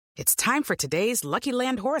It's time for today's Lucky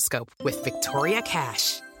Land horoscope with Victoria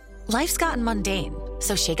Cash. Life's gotten mundane,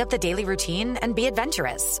 so shake up the daily routine and be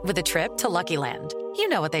adventurous with a trip to Lucky Land. You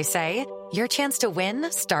know what they say, your chance to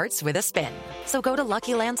win starts with a spin. So go to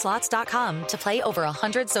LuckyLandSlots.com to play over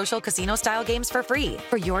 100 social casino-style games for free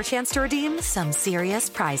for your chance to redeem some serious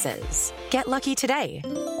prizes. Get lucky today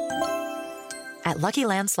at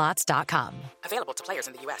LuckyLandSlots.com. Available to players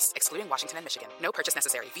in the U.S., excluding Washington and Michigan. No purchase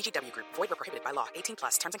necessary. VGW Group. Void where prohibited by law. 18+.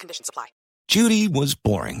 Terms and conditions apply. Judy was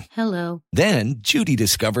boring. Hello. Then Judy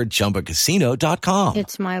discovered ChumbaCasino.com.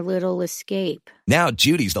 It's my little escape. Now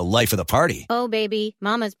Judy's the life of the party. Oh, baby,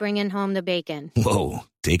 mama's bringing home the bacon. Whoa,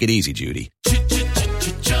 take it easy, Judy.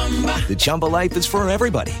 The Chumba life is for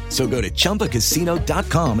everybody. So go to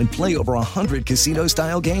ChumbaCasino.com and play over 100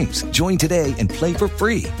 casino-style games. Join today and play for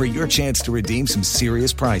free for your chance to redeem some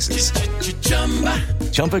serious prizes.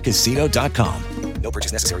 ChumbaCasino.com. No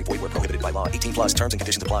purchase necessary. Void where prohibited by law. 18+. Terms and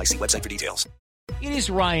conditions apply. See website for details. It is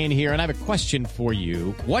Ryan here, and I have a question for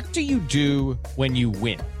you. What do you do when you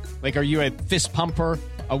win? Like, are you a fist pumper,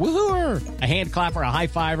 a woo-hooer, a hand clapper, a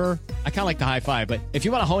high-fiver? I kind of like the high-five, but if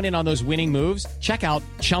you want to hone in on those winning moves, check out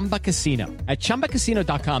Chumba Casino. At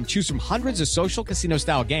ChumbaCasino.com, choose from hundreds of social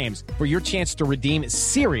casino-style games for your chance to redeem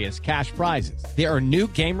serious cash prizes. There are new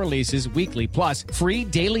game releases weekly, plus free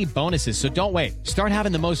daily bonuses, so don't wait. Start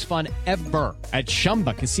having the most fun ever at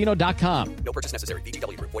ChumbaCasino.com. No purchase necessary.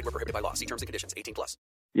 VGW Group. Void where prohibited by law. See terms and conditions. 18+.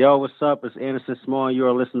 Yo, what's up? It's Anderson Small, and you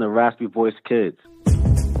are listening to Raspy Voice Kids.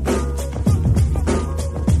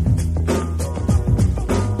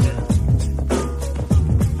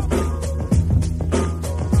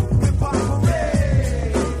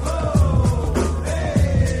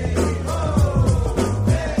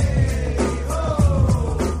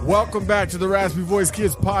 Welcome back to the Raspy Voice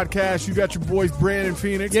Kids podcast. You got your boys Brandon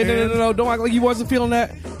Phoenix. Yeah, no. Don't act like you wasn't feeling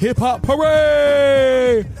that. Hip hop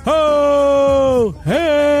hooray! Ho!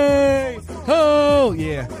 Hey! Ho!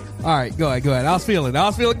 Yeah. All right, go ahead. I was feeling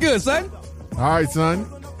good, son. All right, son.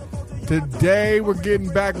 Today we're getting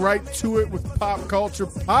back right to it with pop culture.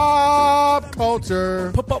 Pop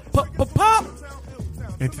culture. Pop.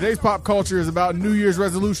 And today's pop culture is about New Year's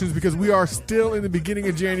resolutions because we are still in the beginning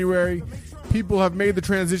of January. People have made the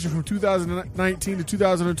transition from 2019 to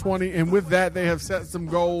 2020, and with that, they have set some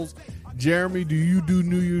goals. Jeremy, do you do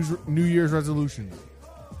New Year's resolutions?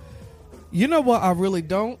 You know what? I really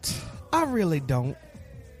don't.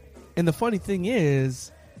 And the funny thing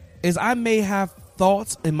is I may have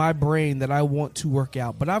thoughts in my brain that I want to work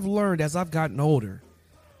out, but I've learned as I've gotten older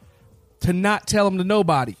to not tell them to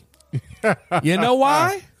nobody. You know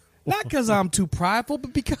why? Not because I'm too prideful,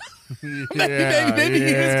 but because maybe it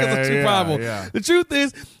is because I'm too prideful. Yeah. The truth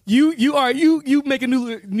is, you make a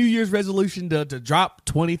New Year's resolution to drop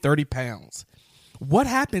 20, 30 pounds. What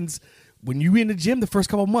happens when you in the gym the first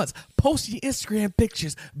couple of months? Post your Instagram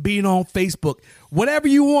pictures, being on Facebook, whatever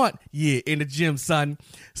you want. Yeah, in the gym, son.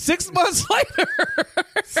 6 months later.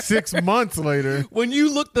 6 months later. When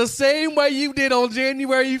you look the same way you did on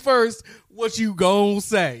January 1st, what you gonna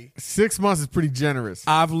say? 6 months is pretty generous.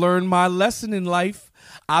 I've learned my lesson in life.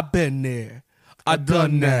 I've been there. I've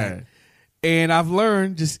done that. And I've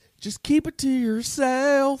learned just keep it to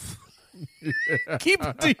yourself. Keep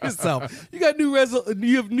it to yourself. You got you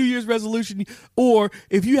have New Year's resolution, or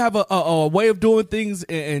if you have a way of doing things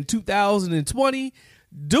in 2020,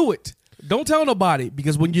 do it. Don't tell nobody,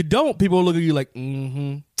 because when you don't, people will look at you like,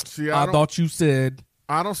 See, I thought you said.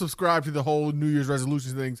 I don't subscribe to the whole New Year's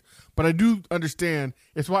resolution things, but I do understand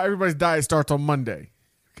it's why everybody's diet starts on Monday.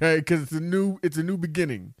 Okay, because it's a new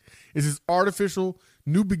beginning. It's this artificial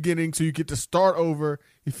new beginning, so you get to start over.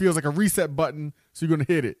 It feels like a reset button, so you're going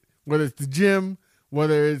to hit it. Whether it's the gym,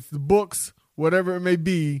 whether it's the books, whatever it may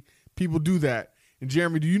be, people do that. And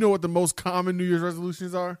Jeremy, do you know what the most common New Year's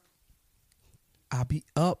resolutions are? I'll be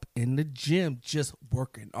up in the gym just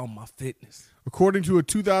working on my fitness. According to a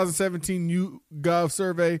 2017 YouGov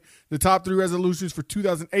survey, the top 3 resolutions for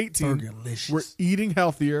 2018 were eating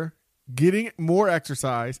healthier, getting more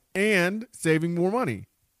exercise, and saving more money.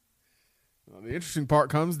 Well, the interesting part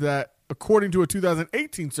comes that according to a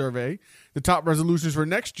 2018 survey, the top resolutions for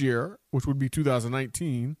next year, which would be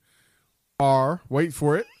 2019, are, wait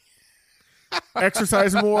for it,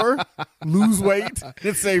 exercise more, lose weight,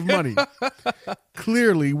 and save money.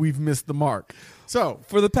 Clearly, we've missed the mark. So,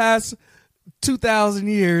 for the past 2,000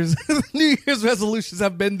 years, New Year's resolutions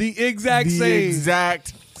have been the exact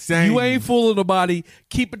same. You ain't fooling nobody.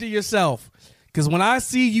 Keep it to yourself. Because when I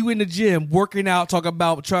see you in the gym working out, talking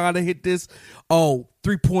about trying to hit this,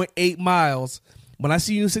 3.8 miles. When I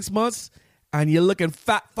see you in 6 months and you're looking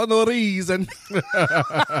fat for no reason,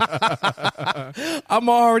 I'm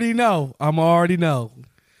already know.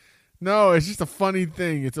 No, it's just a funny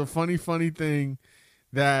thing. It's a funny thing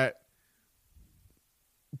that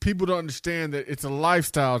people don't understand that it's a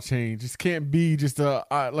lifestyle change. It can't be just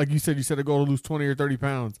like you said a goal to lose 20 or 30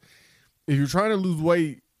 pounds. If you're trying to lose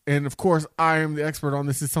weight, and of course I am the expert on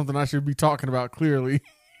this, is something I should be talking about clearly.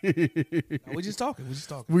 We're just talking.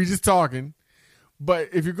 But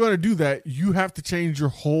if you're going to do that, you have to change your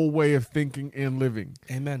whole way of thinking and living.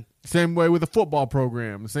 Amen. Same way with a football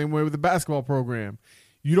program. Same way with a basketball program.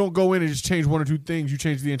 You don't go in and just change one or two things. You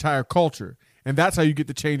change the entire culture. And that's how you get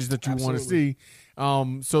the changes that you want to see.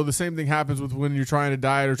 So the same thing happens with when you're trying to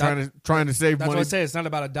diet or trying to save money. That's what I say. It's not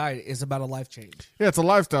about a diet. It's about a life change. Yeah, it's a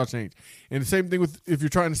lifestyle change. And the same thing with if you're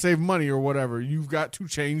trying to save money or whatever. You've got to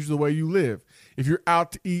change the way you live. If you're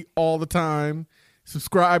out to eat all the time,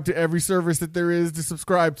 subscribe to every service that there is to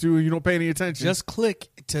subscribe to, and you don't pay any attention. Just click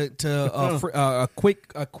to a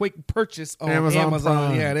quick purchase on Amazon.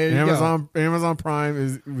 Prime. Yeah, there you go. Amazon Prime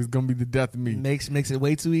is going to be the death of me. Makes it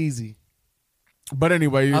way too easy. But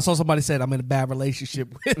anyway, I saw somebody said I'm in a bad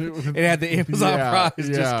relationship with it had the Amazon Prime.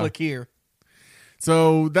 Just click here.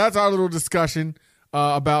 So that's our little discussion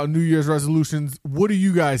about New Year's resolutions. What do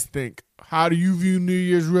you guys think? How do you view New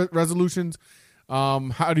Year's resolutions?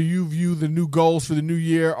 How do you view the new goals for the new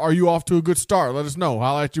year? Are you off to a good start? Let us know.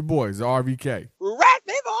 Holla at your boys, the RVK.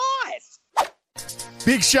 Raspy Voice!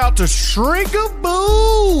 Big shout to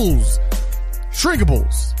Shrinkables.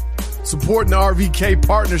 Shrinkables, supporting the RVK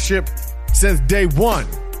partnership since day one.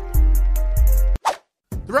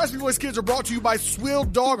 The Raspy Voice Kids are brought to you by Swill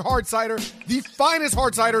Dog Hard Cider, the finest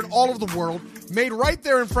hard cider in all of the world, made right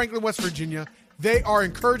there in Franklin, West Virginia. They are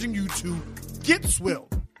encouraging you to get Swill.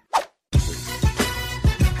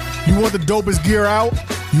 You want the dopest gear out?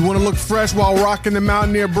 You want to look fresh while rocking the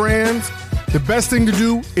Mountaineer brands? The best thing to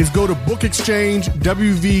do is go to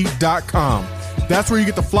bookexchangewv.com. That's where you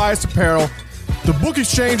get the flyest apparel. The Book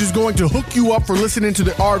Exchange is going to hook you up for listening to the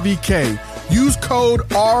RVK. Use code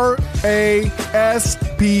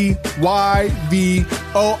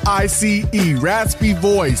RASPYVOICE, Raspy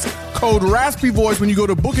Voice. Code Raspy Voice when you go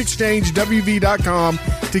to bookexchangewv.com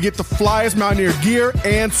to get the flyest Mountaineer gear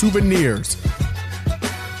and souvenirs.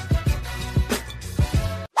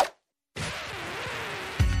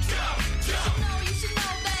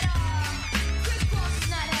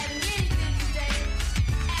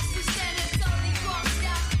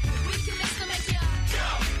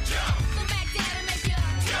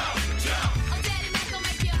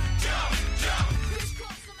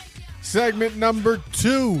 Segment number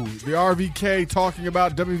 2, the RVK talking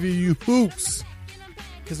about WVU hoops.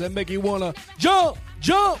 Because they make you want to jump.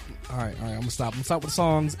 All right, I'm going to stop. I'm going to stop with the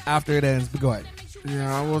songs after it ends, but go ahead.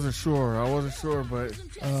 Yeah, I wasn't sure, but...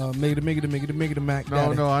 Make it a Mac.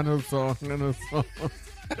 No, I know the song.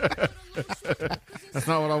 That's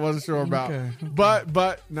not what I wasn't sure about. Okay.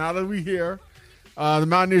 But now that we're here, the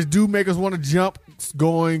Mountaineers do make us want to jump,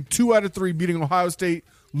 going 2 out of 3, beating Ohio State,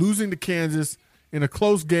 losing to Kansas in a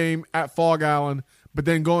close game at Fog Allen, but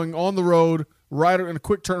then going on the road right in a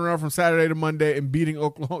quick turnaround from Saturday to Monday and beating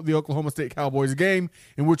the Oklahoma State Cowboys, a game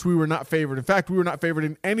in which we were not favored. In fact, we were not favored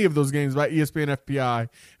in any of those games by ESPN FPI, and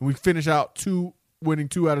we finish out winning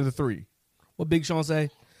 2 out of the 3. What Big Sean say?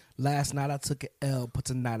 Last night I took an L, but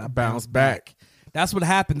tonight I bounced back. That's what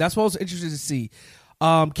happened. That's what I was interested to see.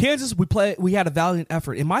 Kansas, we had a valiant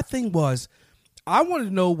effort, and my thing was, I wanted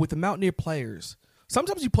to know with the Mountaineer players.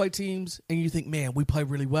 Sometimes you play teams and you think, man, we played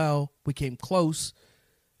really well. We came close.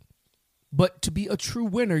 But to be a true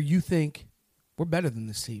winner, you think, we're better than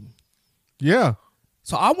this team. Yeah.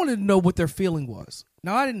 So I wanted to know what their feeling was.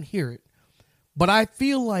 Now, I didn't hear it. But I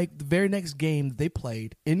feel like the very next game that they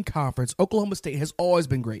played in conference, Oklahoma State has always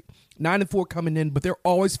been great. 9-4 coming in, but they're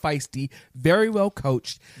always feisty, very well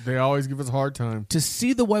coached. They always give us a hard time. To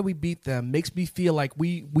see the way we beat them makes me feel like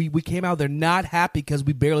we came out there not happy because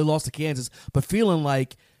we barely lost to Kansas, but feeling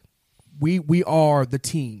like we are the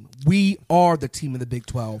team. We are the team in the Big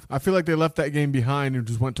 12. I feel like they left that game behind and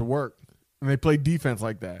just went to work. And they played defense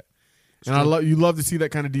like that. And you love to see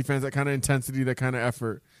that kind of defense, that kind of intensity, that kind of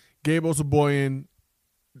effort. Gabe Osaboyan,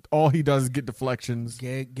 all he does is get deflections.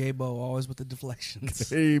 Gabo always with the deflections.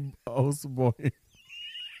 Gabe Osaboyan.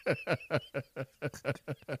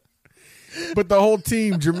 But the whole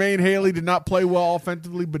team, Jermaine Haley did not play well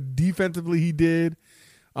offensively, but defensively he did.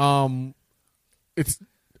 I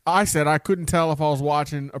said I couldn't tell if I was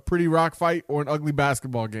watching a pretty rock fight or an ugly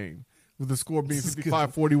basketball game, with the score being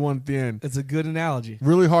 55-41 at the end. It's a good analogy.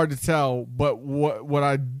 Really hard to tell, but what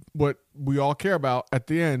we all care about at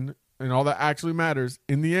the end, and all that actually matters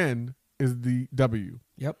in the end, is the W.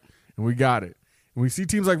 Yep. And we got it. And we see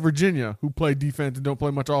teams like Virginia, who play defense and don't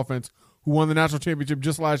play much offense, who won the national championship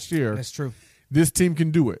just last year. That's true. this team can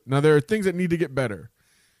do it. Now, there are things that need to get better.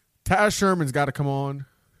 Taz Sherman's got to come on.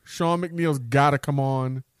 Sean McNeil's got to come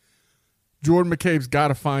on. Jordan McCabe's got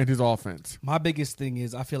to find his offense. My biggest thing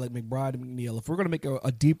is I feel like McBride and McNeil, if we're going to make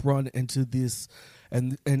a deep run into this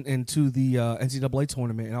and into the NCAA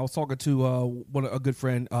tournament, and I was talking to a good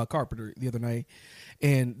friend, Carpenter, the other night,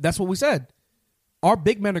 and that's what we said. Our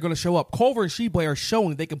big men are going to show up. Culver and Sheboy are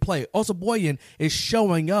showing they can play. Also, Boyan is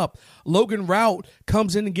showing up. Logan Rout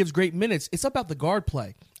comes in and gives great minutes. It's about the guard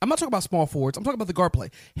play. I'm not talking about small forwards. I'm talking about the guard play.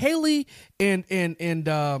 Haley and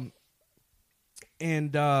the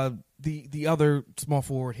other small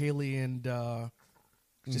forward, Haley and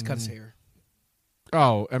just cut his hair.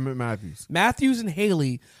 Oh, Emmett Matthews. Matthews and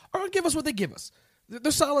Haley are going to give us what they give us.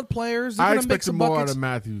 They're solid players. They're I going to make some expect more buckets. out of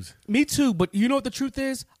Matthews. Me too, but you know what the truth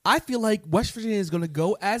is? I feel like West Virginia is going to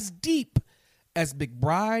go as deep as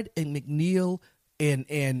McBride and McNeil and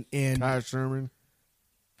Taz Sherman.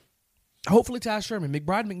 Hopefully Taz Sherman.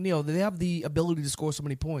 McBride and McNeil, they have the ability to score so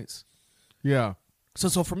many points. Yeah.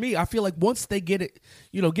 So for me, I feel like once they get it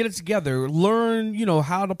together, learn,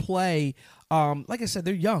 how to play. Like I said,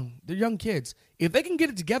 they're young. They're young kids. If they can get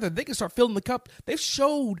it together, they can start filling the cup. They've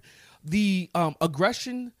showed the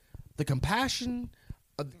aggression, the compassion,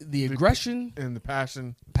 the aggression and the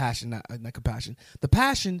passion. Passion, not compassion. The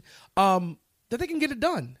passion that they can get it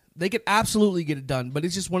done. They can absolutely get it done. But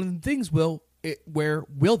it's just one of the things. Where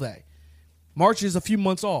will they? March is a few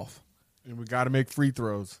months off, and we got to make free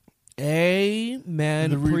throws.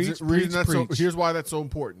 Amen. Preach. Here's why that's so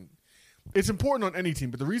important. It's important on any team,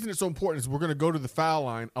 but the reason it's so important is we're going to go to the foul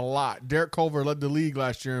line a lot. Derek Culver led the league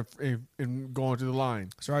last year in going to the line.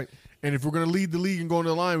 That's right. And if we're going to lead the league and going to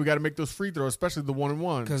the line, we got to make those free throws, especially the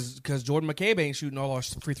 1-and-1s. Because Jordan McCabe ain't shooting all our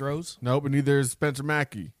free throws. No, but neither is Spencer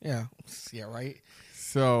Mackey. Yeah, right.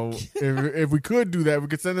 So if we could do that, we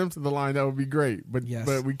could send them to the line. That would be great. But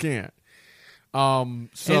we can't. And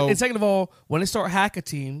second of all, when they start hack a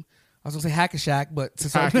team, I was going to say hack a shack, but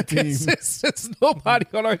since nobody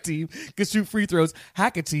on our team can shoot free throws,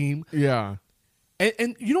 hack a team. Yeah.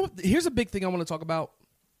 And you know what? Here's a big thing I want to talk about.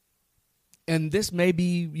 And this may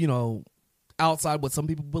be, outside what some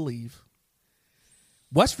people believe.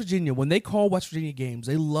 West Virginia, when they call West Virginia games,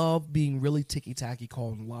 they love being really ticky-tacky,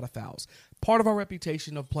 calling a lot of fouls. Part of our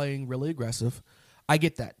reputation of playing really aggressive. I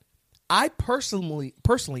get that. I personally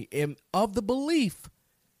am of the belief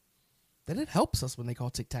that it helps us when they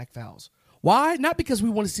call tic-tac fouls. Why? Not because we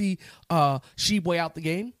want to see Sheboy out the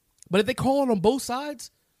game, but if they call it on both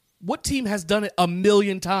sides, what team has done it a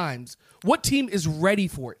million times? What team is ready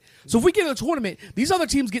for it? So if we get in a tournament, these other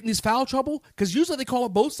teams get in this foul trouble because usually they call it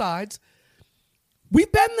both sides.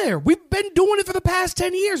 We've been there. We've been doing it for the past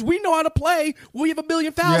 10 years. We know how to play when we have a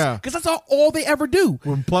million fouls because that's all they ever do.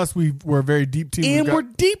 Plus, we're a very deep team. And we're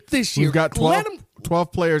deep this year. We've got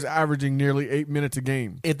 12 players averaging nearly 8 minutes a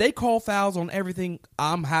game. If they call fouls on everything,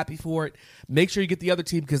 I'm happy for it. Make sure you get the other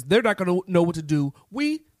team because they're not going to know what to do.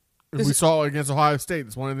 We saw it against Ohio State.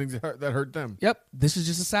 It's one of the things that hurt them. Yep. This is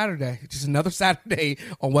just a Saturday. Just another Saturday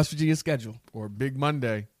on West Virginia's schedule. Or Big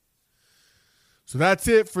Monday. So that's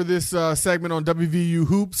it for this segment on WVU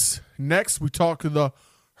Hoops. Next, we talk to the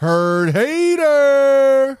Herd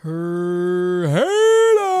Hater.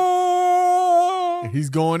 And he's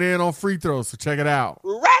going in on free throws, so check it out.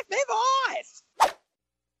 Rack me voice!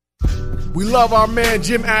 We love our man,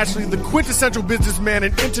 Jim Ashley, the quintessential businessman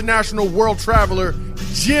and international world traveler,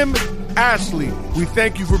 Jim Ashley. We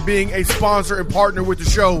thank you for being a sponsor and partner with the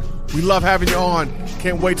show. We love having you on.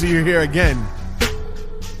 Can't wait till you're here again.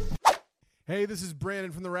 Hey, this is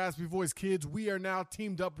Brandon from the Raspy Voice Kids. We are now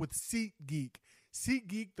teamed up with SeatGeek.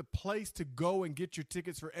 SeatGeek, the place to go and get your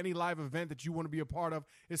tickets for any live event that you want to be a part of,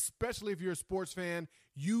 especially if you're a sports fan.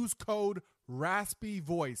 Use code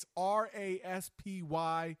RASPYVOICE,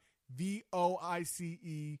 RASPYVOICE,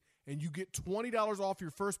 and you get $20 off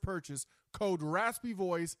your first purchase. Code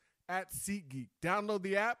RASPYVOICE at SeatGeek. Download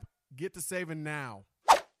the app. Get to saving now.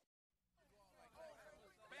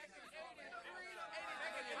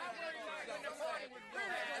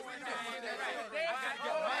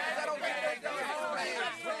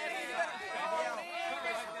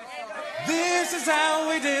 This is how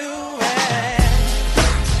we do it.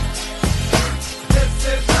 This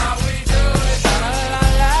is how we do it. La, la, la,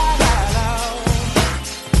 la, la.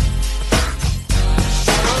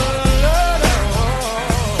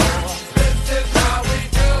 This is how we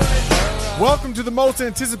do it. Welcome to the most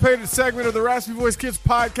anticipated segment of the Raspy Voice Kids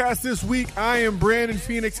podcast this week. I am Brandon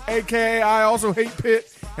Phoenix, a.k.a. I Also Hate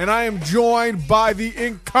Pitt, and I am joined by the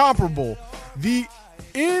incomparable, the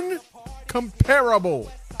incomparable,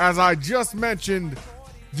 as I just mentioned,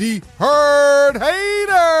 the Herd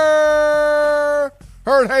Hater,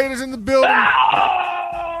 Herd haters in the building.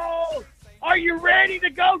 Oh! Are you ready to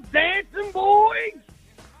go dancing, boys?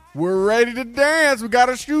 We're ready to dance. We got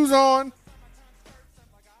our shoes on.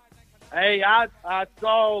 Hey, I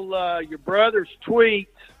saw your brother's tweet,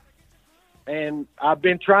 and I've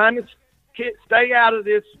been trying to stay out of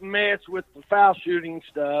this mess with the foul shooting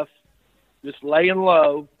stuff, just laying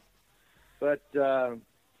low. But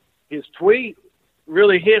his tweet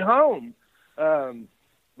really hit home.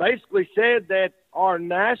 Basically said that our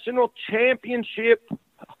national championship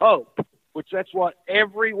hope, which that's what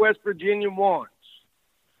every West Virginian wants,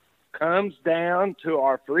 comes down to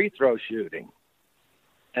our free throw shooting.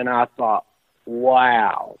 And I thought,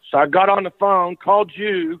 wow. So I got on the phone, called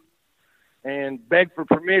you, and begged for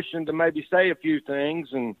permission to maybe say a few things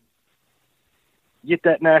and get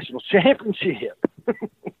that national championship.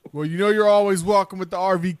 Well, you know you're always welcome with the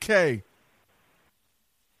RVK.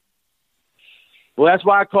 Well, that's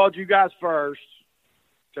why I called you guys first,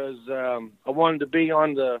 because I wanted to be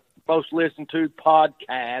on the most listened to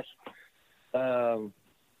podcast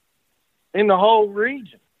in the whole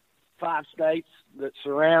region, 5 states that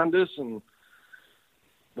surround us, and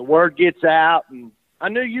the word gets out. And I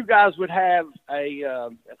knew you guys would have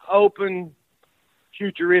an open,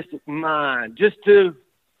 futuristic mind just to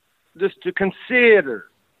consider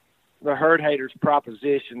the herd haters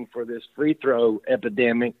proposition for this free throw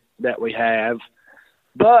epidemic that we have.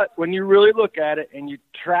 But when you really look at it and you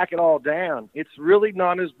track it all down, it's really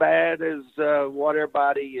not as bad as what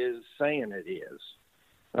everybody is saying it is.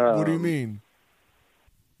 What do you mean?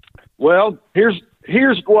 Well, here's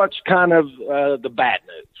what's kind of the bad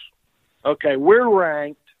news. Okay, we're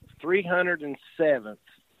ranked 307th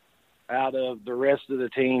out of the rest of the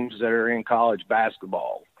teams that are in college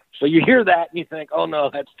basketball. So you hear that and you think, oh, no,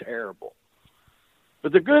 that's terrible.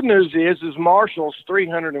 But the good news is Marshall's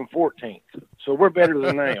 314th, so we're better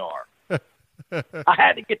than they are. I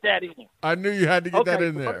had to get that in. I knew you had to get that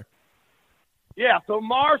in there. Yeah, so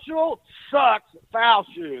Marshall sucks at foul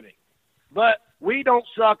shooting, but we don't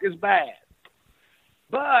suck as bad.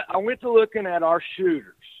 But I went to looking at our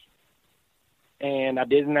shooters, and I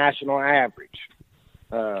did a national average.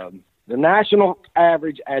 The national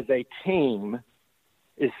average as a team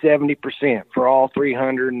is 70% for all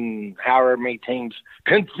 300 and however many teams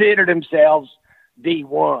consider themselves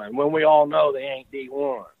D1 when we all know they ain't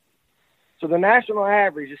D1. So the national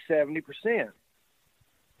average is 70%.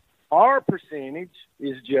 Our percentage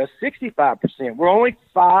is just 65%. We're only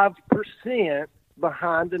 5%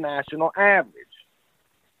 behind the national average.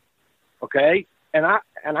 Okay? And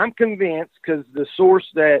I'm convinced, because the source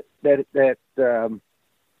that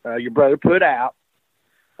your brother put out,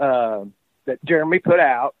 that Jeremy put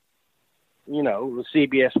out, you know, with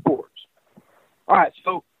CBS Sports. All right,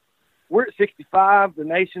 so we're at 65. The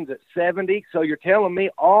nation's at 70. So you're telling me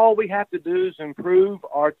all we have to do is improve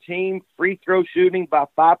our team free throw shooting by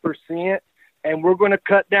 5%, and we're going to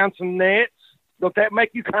cut down some nets? Don't that make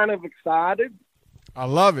you kind of excited? I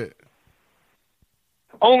love it.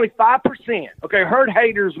 Only 5%. Okay, herd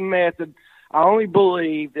haters method. I only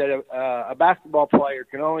believe that a basketball player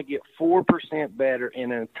can only get 4% better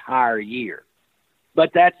in an entire year.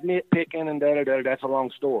 But that's nitpicking and da-da-da. That's a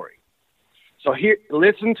long story. So here,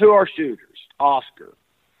 listen to our shooters. Oscar,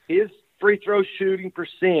 his free throw shooting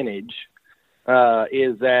percentage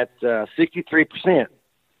is at 63%.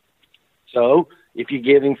 So if you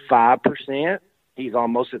give him 5%, he's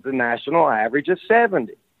almost at the national average of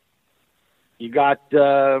 70. You got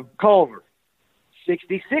Culver,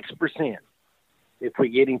 66%. If we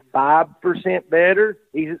get him 5% better,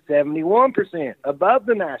 he's at 71%, above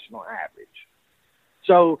the national average.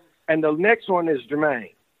 So, and the next one is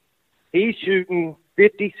Jermaine. He's shooting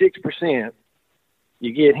 56%.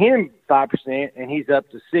 You get him 5%, and he's up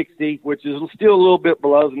to 60, which is still a little bit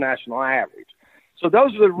below the national average. So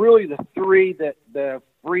those are really the three that the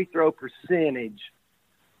free throw percentage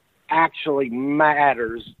actually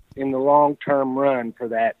matters in the long-term run for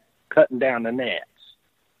that cutting down the nets.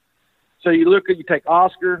 So you take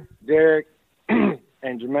Oscar, Derek, and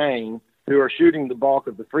Jermaine, who are shooting the bulk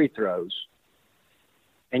of the free throws,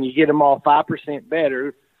 and you get them all 5%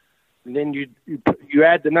 better, and then you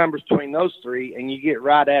add the numbers between those three, and you get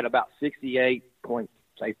right at about 68.5%.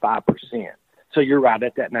 So you're right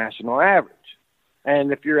at that national average.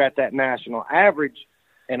 And if you're at that national average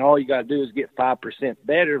and all you got to do is get 5%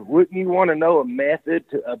 better, wouldn't you want to know a method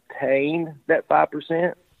to obtain that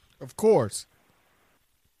 5%? Of course.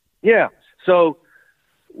 Yeah. So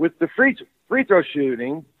with the free throw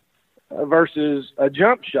shooting versus a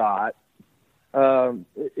jump shot,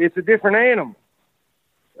 it's a different animal.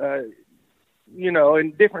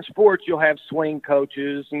 in different sports, you'll have swing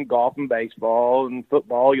coaches, and golf and baseball, and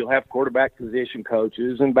football, you'll have quarterback position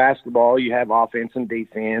coaches, and basketball, you have offense and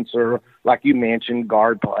defense, or like you mentioned,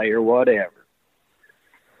 guard play or whatever.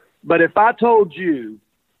 But if I told you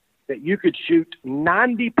that you could shoot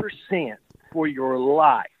 90% for your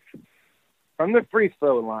life from the free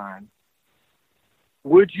throw line,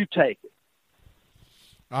 would you take it?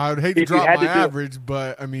 I would hate to drop my average,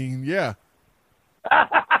 but I mean, yeah.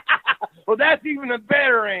 Well, that's even a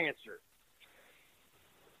better answer.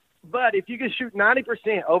 But if you can shoot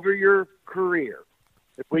 90% over your career,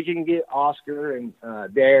 if we can get Oscar and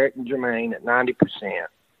Derek and Jermaine at 90%,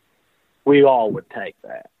 we all would take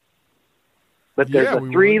that. But there's a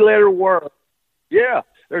three-letter word. Yeah,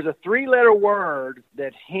 there's a three-letter word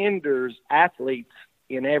that hinders athletes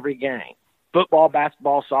in every game. Football,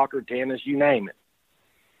 basketball, soccer, tennis, you name it.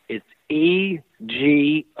 It's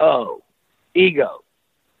EGO, ego.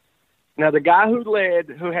 Now, the guy who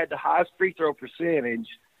had the highest free throw percentage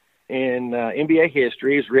in NBA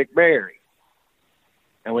history is Rick Barry.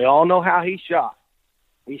 And we all know how he shot.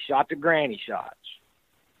 He shot the granny shots.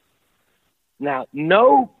 Now,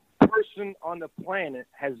 no person on the planet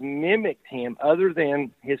has mimicked him other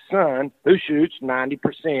than his son, who shoots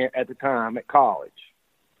 90% at the time at college.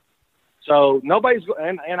 So nobody's –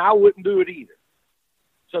 and I wouldn't do it either.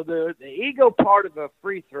 So the ego part of a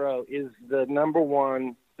free throw is the number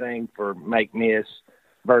one thing for make miss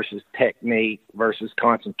versus technique versus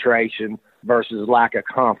concentration versus lack of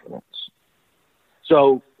confidence.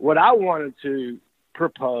 So what I wanted to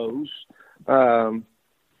propose,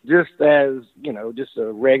 just as, just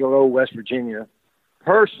a regular old West Virginia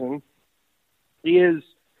person, is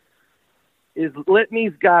letting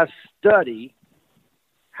these guys study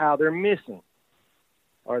how they're missing.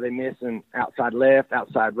 Are they missing outside left,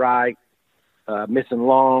 outside right, missing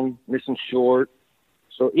long, missing short?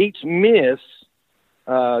 So each miss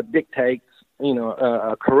dictates,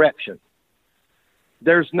 a correction.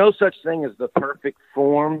 There's no such thing as the perfect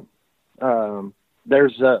form. Now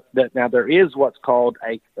there is what's called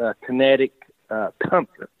a kinetic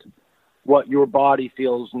comfort, what your body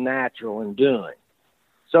feels natural in doing.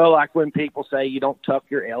 So like when people say you don't tuck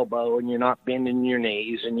your elbow and you're not bending your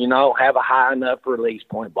knees and you don't have a high enough release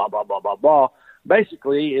point, blah, blah, blah, blah, blah,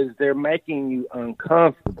 basically is they're making you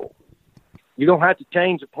uncomfortable. You don't have to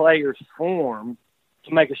change a player's form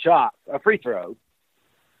to make a free throw,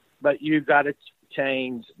 but you've got to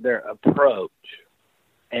change their approach.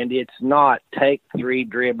 And it's not take 3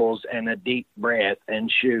 dribbles and a deep breath and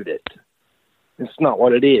shoot it. It's not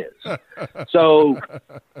what it is. So,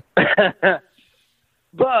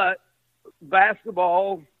 but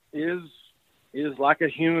basketball is like a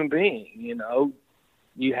human being,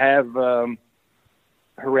 You have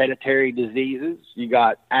hereditary diseases. You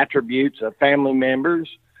got attributes of family members,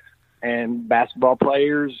 and basketball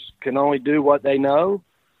players can only do what they know,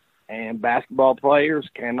 and basketball players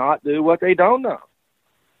cannot do what they don't know.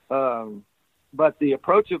 But the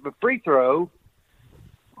approach of a free throw,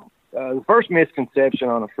 the first misconception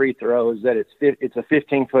on a free throw is that it's a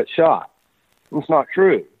 15-foot shot. It's not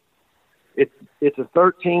true. It's a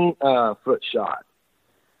 13-foot shot.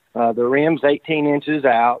 The rim's 18 inches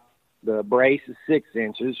out. The brace is 6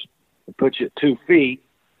 inches. It puts you at 2 feet.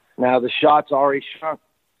 Now the shot's already shrunk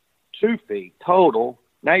 2 feet total.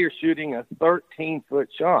 Now you're shooting a 13-foot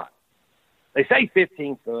shot. They say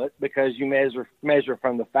 15 foot because you measure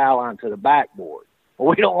from the foul line to the backboard. Well,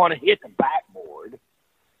 we don't want to hit the backboard.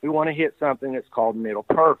 We want to hit something that's called middle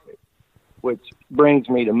perfect, which brings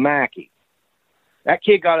me to Mackey. That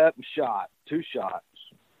kid got up and shot 2 shots,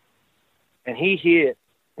 and he's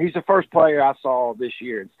the first player I saw this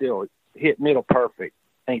year and still hit middle perfect,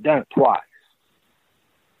 and he done it twice.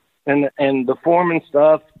 And the form and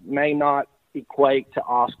stuff may not equate to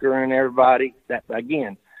Oscar and everybody. That,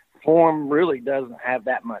 again, form really doesn't have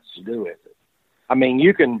that much to do with it. I mean,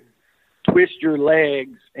 you can twist your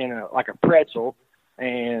legs like a pretzel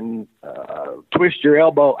and twist your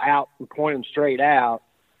elbow out and point them straight out,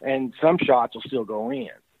 and some shots will still go in.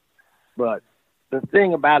 But the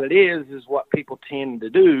thing about it is what people tend to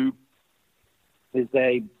do is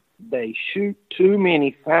they shoot too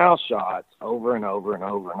many foul shots over and over and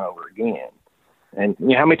over and over again. And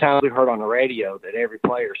how many times we've heard on the radio that every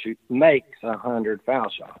player makes 100 foul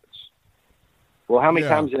shots? Well, how many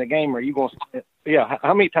times in a game are you going to?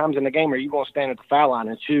 How many times in a game are you going to stand at the foul line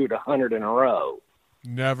and shoot 100 in a row?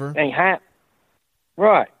 Never. Ain't happening.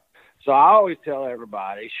 Right. So I always tell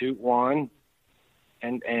everybody, shoot one,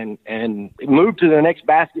 and move to the next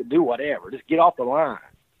basket. Do whatever. Just get off the line.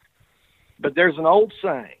 But there's an old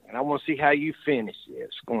saying, and I want to see how you finish this.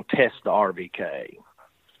 I'm going to test the RVK.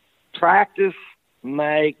 Practice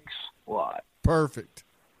makes what? Perfect.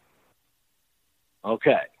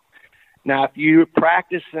 Okay. Now, if you're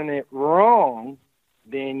practicing it wrong,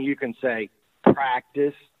 then you can say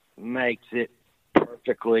practice makes it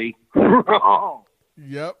perfectly wrong.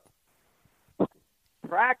 Yep.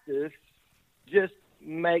 Practice just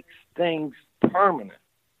makes things permanent.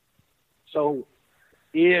 So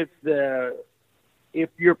if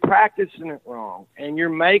you're practicing it wrong and you're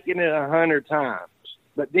making it 100 times,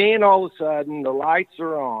 but then all of a sudden the lights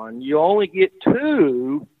are on, you only get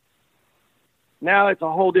 2, now it's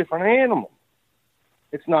a whole different animal.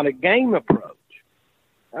 It's not a game approach.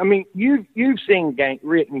 I mean, you've seen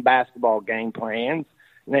written basketball game plans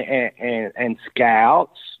and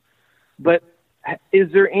scouts, but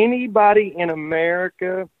is there anybody in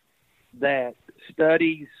America that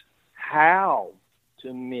studies how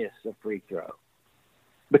to miss a free throw?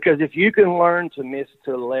 Because if you can learn to miss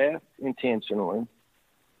to the left intentionally,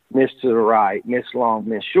 miss to the right, miss long,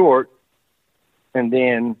 miss short, and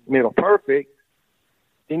then middle perfect,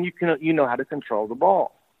 then you know how to control the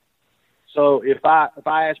ball. So if I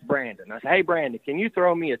ask Brandon, I say, hey, Brandon, can you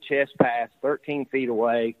throw me a chest pass 13 feet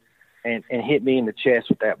away and hit me in the chest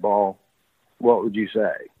with that ball? What would you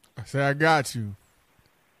say? I say, I got you.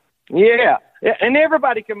 Yeah, and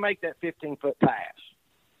everybody can make that 15-foot pass.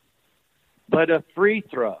 But a free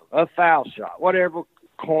throw, a foul shot, whatever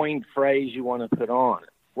coined phrase you want to put on it,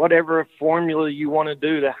 whatever formula you want to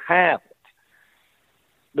do to have it.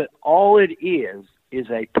 But all it is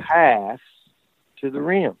a pass to the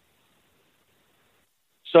rim.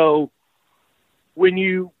 So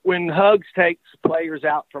when Hugs takes players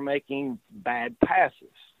out for making bad passes,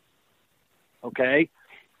 okay,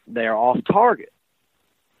 they're off target.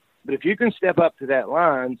 But if you can step up to that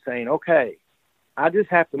line saying, okay, I just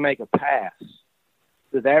have to make a pass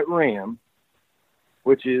to that rim,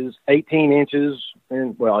 which is 18 inches,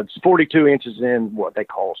 it's 42 inches in what they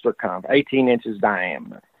call circumference, 18 inches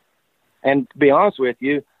diameter. And to be honest with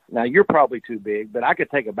you, now you're probably too big, but I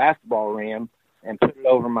could take a basketball rim and put it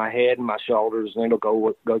over my head and my shoulders, and it'll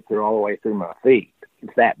go through all the way through my feet.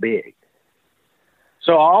 It's that big.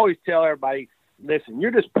 So I always tell everybody, listen,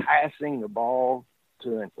 you're just passing the ball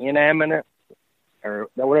to an inanimate, or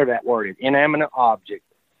whatever that word is, inanimate object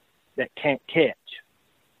that can't catch.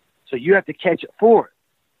 So you have to catch it for it.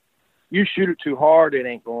 You shoot it too hard, it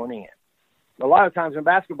ain't going in. A lot of times in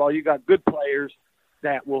basketball, you got good players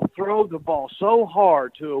that will throw the ball so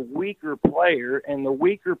hard to a weaker player, and the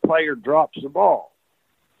weaker player drops the ball.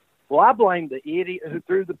 Well, I blame the idiot who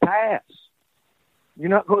threw the pass. You're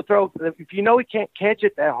not going to throw – if you know he can't catch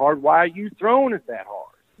it that hard, why are you throwing it that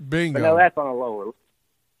hard? Bingo. But now that's on a lower –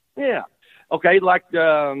 yeah. Okay, like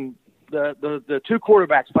the 2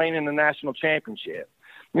 quarterbacks playing in the national championship.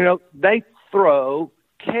 You know, they throw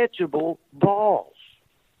catchable balls.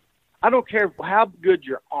 I don't care how good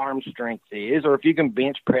your arm strength is or if you can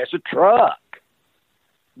bench press a truck.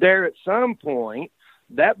 There at some point,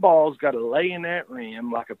 that ball's got to lay in that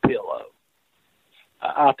rim like a pillow.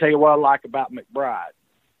 I'll tell you what I like about McBride,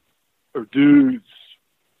 or dudes.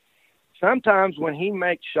 Sometimes when he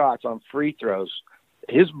makes shots on free throws,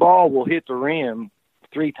 his ball will hit the rim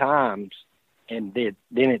 3 times, and then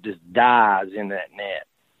it just dies in that net.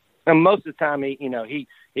 And most of the time, he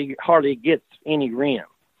hardly gets any rim.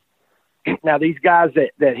 Now, these guys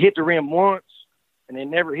that hit the rim once and then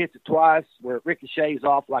never hits it twice, where it ricochets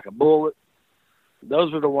off like a bullet,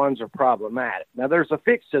 those are the ones that are problematic. Now, there's a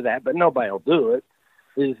fix to that, but nobody will do it,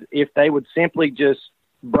 is if they would simply just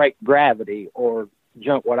break gravity or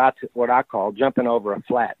jump what I call jumping over a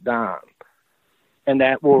flat dime. And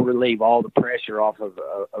that will relieve all the pressure off of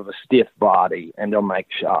a stiff body, and they'll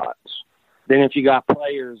make shots. Then if you got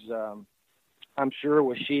players, I'm sure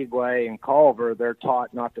with Shigwe and Culver, they're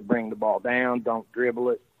taught not to bring the ball down, don't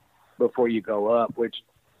dribble it before you go up, which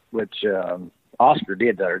Oscar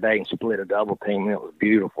did the other day and split a double team, and it was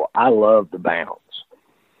beautiful. I love the bounce.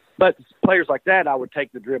 But players like that, I would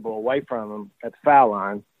take the dribble away from them at the foul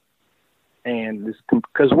line, and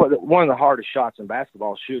because one of the hardest shots in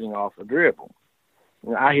basketball is shooting off a dribble.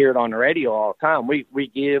 I hear it on the radio all the time. We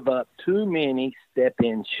give up too many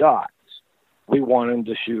step-in shots. We want them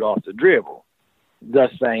to shoot off the dribble, thus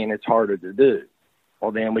saying it's harder to do.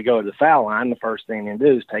 Well, then we go to the foul line. The first thing they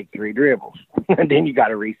do is take 3 dribbles, and then you got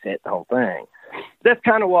to reset the whole thing. That's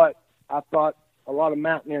kind of what I thought a lot of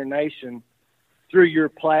Mountaineer Nation, through your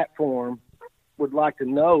platform, would like to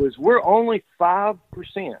know is we're only 5%,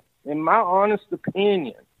 in my honest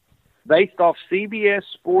opinion, based off CBS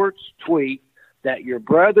Sports tweet that your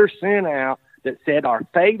brother sent out that said our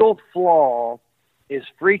fatal flaw is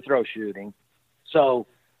free throw shooting. So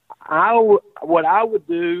what I would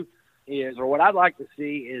do is, or what I'd like to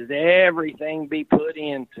see, is everything be put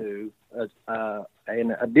into a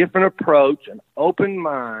different approach, an open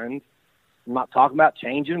mind. I'm not talking about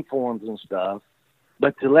changing forms and stuff,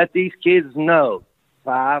 but to let these kids know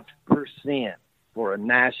 5% for a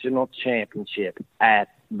national championship at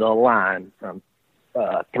the line from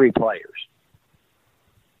 3 players.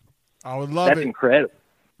 I would love it. That's incredible.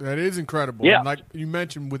 That is incredible. Yeah. And like you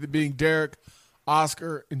mentioned, with it being Derek,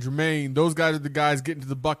 Oscar, and Jermaine, those guys are the guys getting to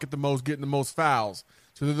the bucket the most, getting the most fouls.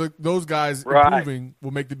 So those guys improving will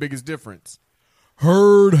make the biggest difference.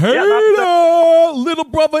 Herd hater, little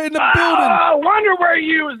brother in the building. I wonder where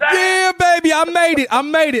you was at. Yeah, baby, I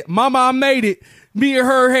made it. Mama, I made it. Me and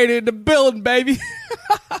her hater in the building, baby.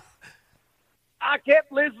 I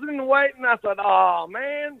kept listening and waiting. I thought, oh,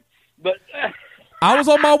 man. But I was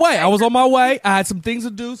on my way. I had some things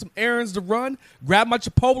to do, some errands to run, grab my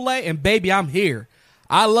Chipotle, and baby, I'm here.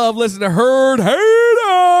 I love listening to Herd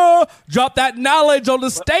Hater. Drop that knowledge on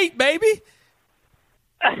the state, baby.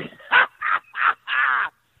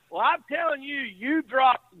 Well, I'm telling you, you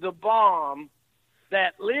dropped the bomb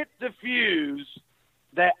that lit the fuse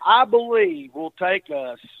that I believe will take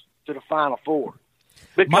us to the Final Four.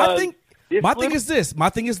 My thing is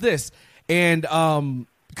this. And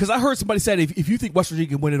because I heard somebody said if you think West Virginia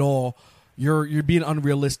can win it all, you're being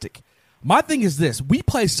unrealistic. My thing is this: we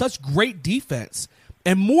play such great defense,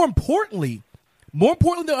 and more importantly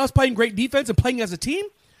than us playing great defense and playing as a team,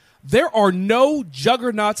 there are no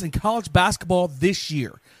juggernauts in college basketball this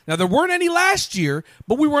year. Now, there weren't any last year,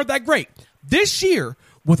 but we weren't that great. This year,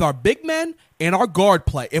 with our big men and our guard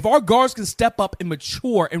play, if our guards can step up and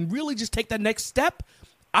mature and really just take that next step,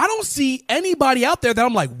 I don't see anybody out there that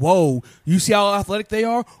I'm like, whoa, you see how athletic they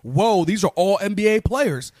are? Whoa, these are all NBA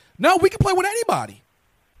players. No, we can play with anybody.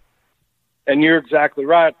 And you're exactly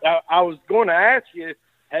right. I was going to ask you,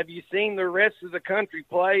 have you seen the rest of the country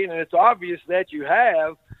play? And it's obvious that you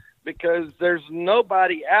have, because there's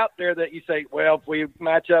nobody out there that you say, well, if we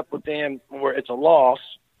match up with them, where it's a loss.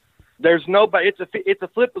 There's nobody. It's a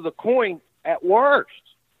flip of the coin at worst.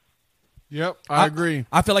 Yep, I agree.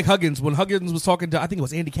 I feel like when Huggins was talking to, I think it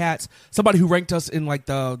was Andy Katz, somebody who ranked us in like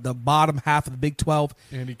the bottom half of the Big 12.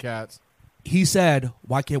 Andy Katz. He said,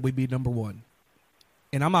 why can't we be number one?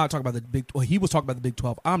 And I'm not talking about the Big 12. He was talking about the Big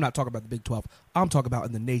 12. I'm not talking about the Big 12. I'm talking about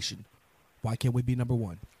in the nation. Why can't we be number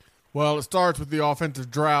one? Well, it starts with the offensive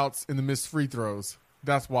droughts and the missed free throws.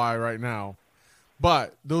 That's why right now.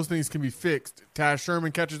 But those things can be fixed. Taz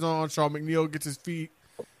Sherman catches on. Sean McNeil gets his feet,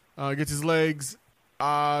 gets his legs.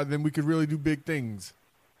 Then we could really do big things.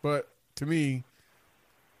 But to me,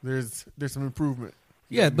 there's some improvement.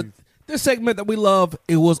 Yeah, but this segment that we love,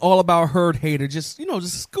 it was all about Herd Hater. Just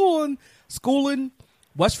schooling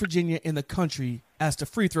West Virginia in the country as to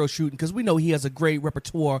free throw shooting, because we know he has a great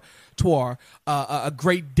repertoire, a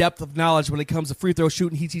great depth of knowledge when it comes to free throw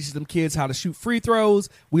shooting. He teaches them kids how to shoot free throws.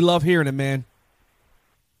 We love hearing it, man.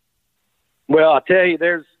 Well, I tell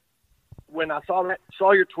you, when I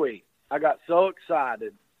saw your tweet, I got so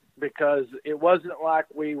excited because it wasn't like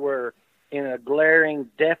we were in a glaring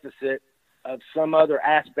deficit of some other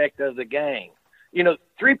aspect of the game.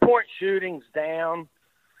 3-point shooting's down.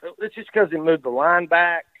 It's just because they moved the line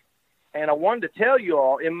back. And I wanted to tell you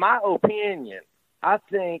all, in my opinion, I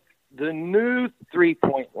think the new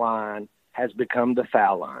 3-point line has become the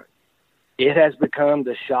foul line. It has become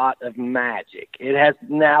the shot of magic. It has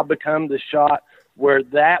now become the shot where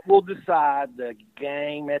that will decide the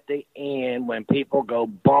game at the end when people go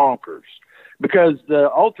bonkers. Because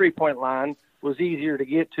the old 3-point line was easier to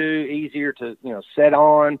get to, easier to, set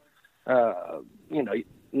on.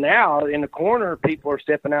 Now in the corner, people are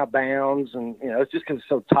stepping out bounds, and, it's just because it's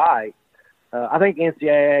so tight. I think the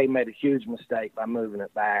NCAA made a huge mistake by moving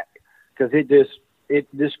it back, because it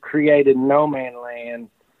just created no man land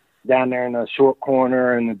down there in the short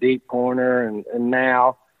corner and the deep corner. And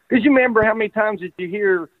now, because you remember how many times did you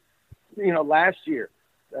hear, last year,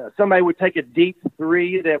 somebody would take a deep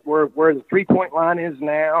three that where the 3-point line is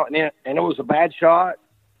now, and it was a bad shot.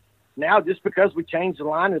 Now, just because we changed the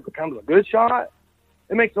line, it becomes a good shot.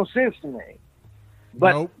 It makes no sense to me.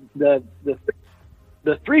 But nope.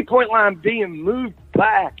 The 3-point line being moved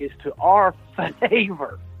back is to our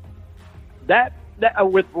favor. That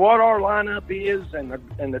with what our lineup is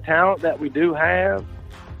and the talent that we do have,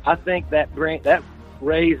 I think that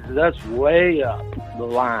raises us way up the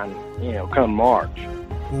line, come March.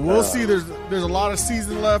 Well, we'll see. There's a lot of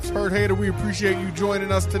season left. Herd Hater, we appreciate you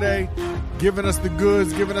joining us today, giving us the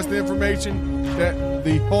goods, giving us the information that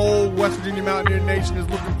the whole West Virginia Mountaineer Nation is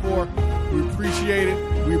looking for. We appreciate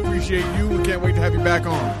it. We appreciate you. We can't wait to have you back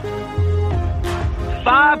on.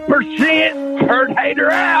 5% Herd Hater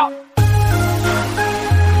out.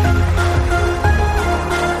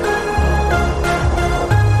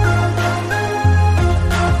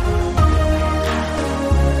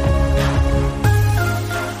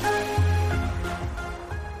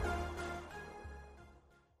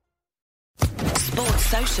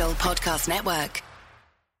 Social Podcast Network.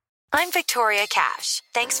 I'm Victoria Cash.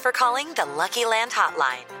 Thanks for calling the Lucky Land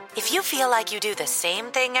Hotline. If you feel like you do the same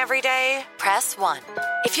thing every day, press 1.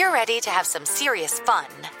 If you're ready to have some serious fun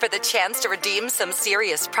for the chance to redeem some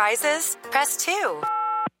serious prizes, press 2.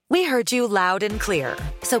 We heard you loud and clear.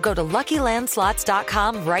 So go to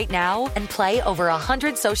LuckyLandSlots.com right now and play over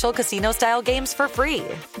 100 social casino-style games for free.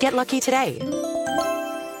 Get lucky today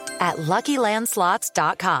at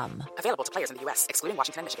LuckyLandSlots.com. Available to players in the U.S., excluding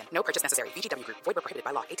Washington and Michigan. No purchase necessary. VGW Group. Void where prohibited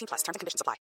by law. 18+. Terms and conditions apply.